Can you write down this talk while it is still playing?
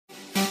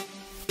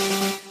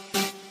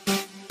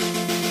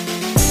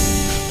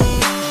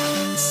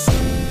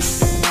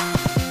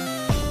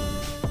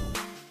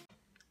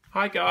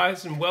Hi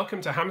guys and welcome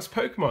to Ham's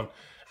Pokemon,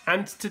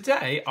 and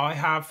today I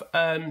have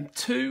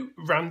two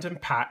random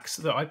packs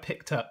that I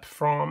picked up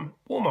from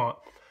Walmart.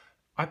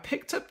 I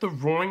picked up the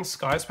Roaring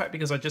Skies pack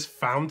because I just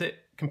found it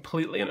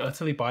completely and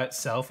utterly by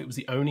itself. It was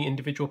the only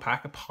individual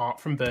pack apart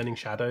from Burning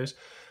Shadows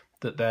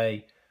that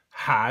they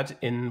had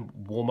in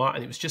Walmart,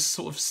 and it was just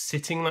sort of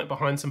sitting like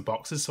behind some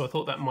boxes, so I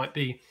thought that might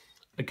be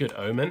a good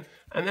omen.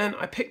 And then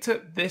I picked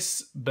up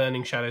this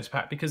Burning Shadows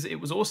pack because it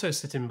was also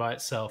sitting by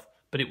itself,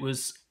 but it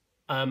was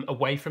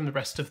away from the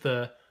rest of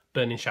the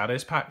Burning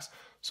Shadows packs.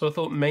 So I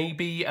thought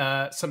maybe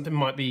something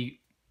might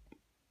be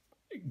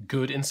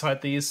good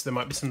inside these. There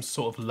might be some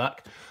sort of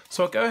luck.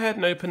 So I'll go ahead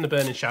and open the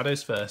Burning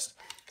Shadows first,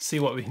 see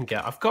what we can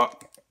get. I've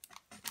got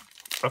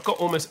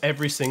almost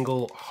every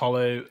single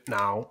holo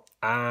now,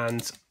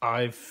 and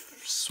I've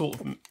sort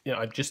of,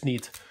 I just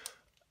need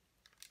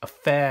a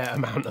fair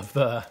amount of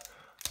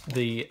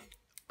the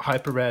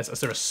hyper rares, as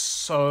there are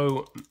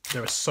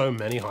so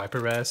many hyper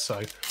rares.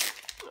 So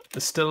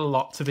there's still a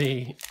lot to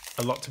be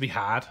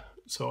had.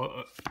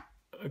 So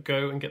I'll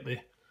go and get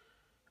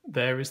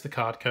there is the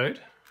card code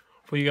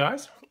for you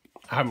guys.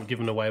 I haven't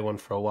given away one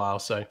for a while,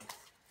 so I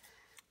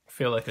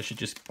feel like I should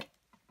just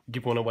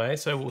give one away.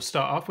 So we'll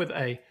start off with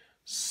a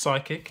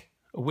Psychic,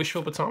 a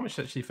Wishful Baton, which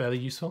is actually fairly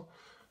useful,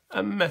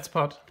 a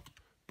Metapod,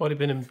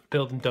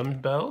 Building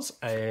Dumbbells,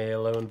 a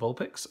Alolan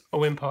Vulpix, a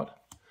Wimpod,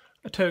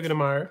 a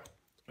Togedemaru,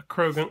 a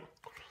Krogan,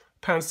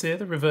 Pansear.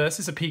 The reverse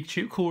is a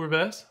Pikachu, cool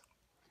reverse.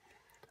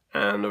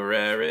 And the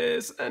rare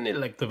is an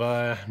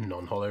Electivire,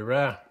 non-holo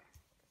rare.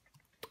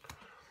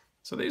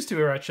 So these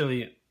two are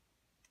actually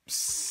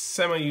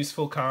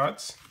semi-useful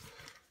cards.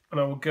 And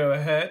I will go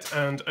ahead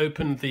and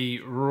open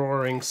the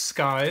Roaring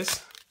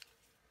Skies.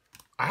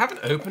 I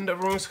haven't opened a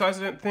Roaring Skies,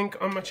 I don't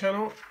think, on my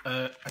channel.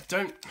 There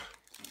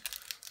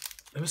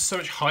was so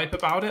much hype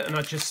about it, and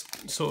I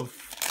just sort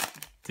of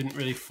didn't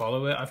really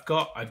follow it. I've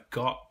got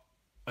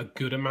a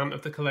good amount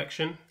of the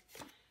collection.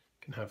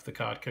 Can have the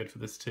card code for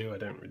this too. I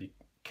don't really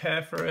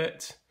care for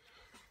it.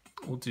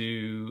 We'll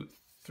do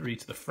 3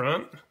 to the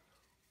front.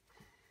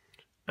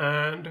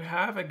 And we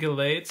have a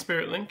Gallade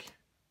Spirit Link,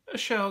 a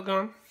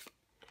Shelgon,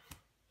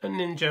 a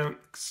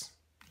Ninjax,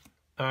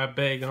 a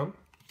Bagon,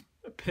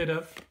 a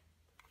Pidove,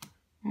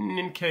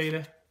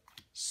 Nincada,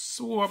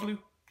 Swablu,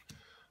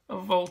 a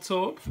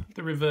Voltorb.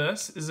 The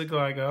reverse is a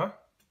Gligar.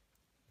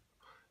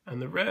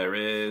 And the rare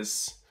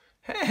is,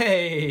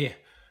 hey,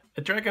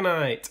 a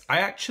Dragonite. I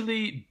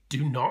actually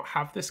do not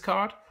have this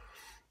card.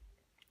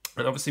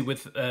 And obviously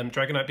with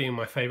Dragonite being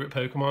my favourite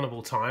Pokemon of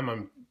all time,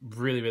 I'm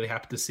really, really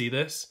happy to see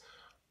this.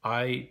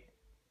 I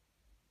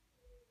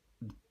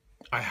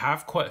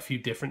have quite a few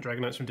different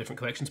Dragonites from different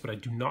collections, but I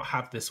do not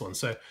have this one.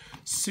 So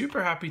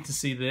super happy to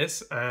see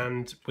this,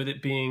 and with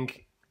it being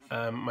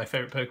my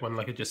favourite Pokemon,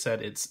 like I just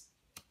said, it's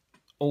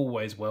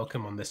always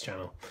welcome on this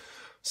channel.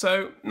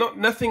 So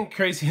nothing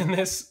crazy in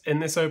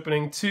this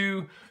opening.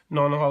 2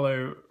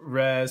 non-holo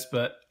rares,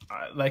 but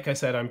like I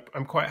said,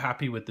 I'm quite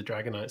happy with the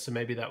Dragonite. So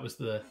maybe that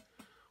was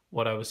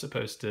why I was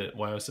supposed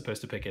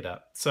to pick it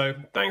up. So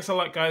thanks a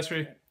lot, guys,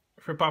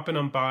 for popping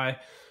on by.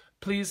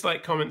 Please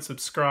like, comment,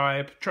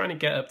 subscribe. Trying to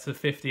get up to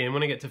 50, and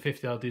when I get to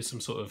 50, I'll do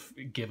some sort of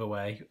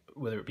giveaway,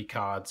 whether it be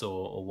cards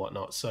or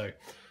whatnot. So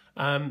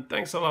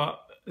thanks a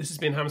lot. This has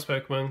been Ham's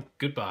Pokemon.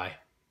 Goodbye.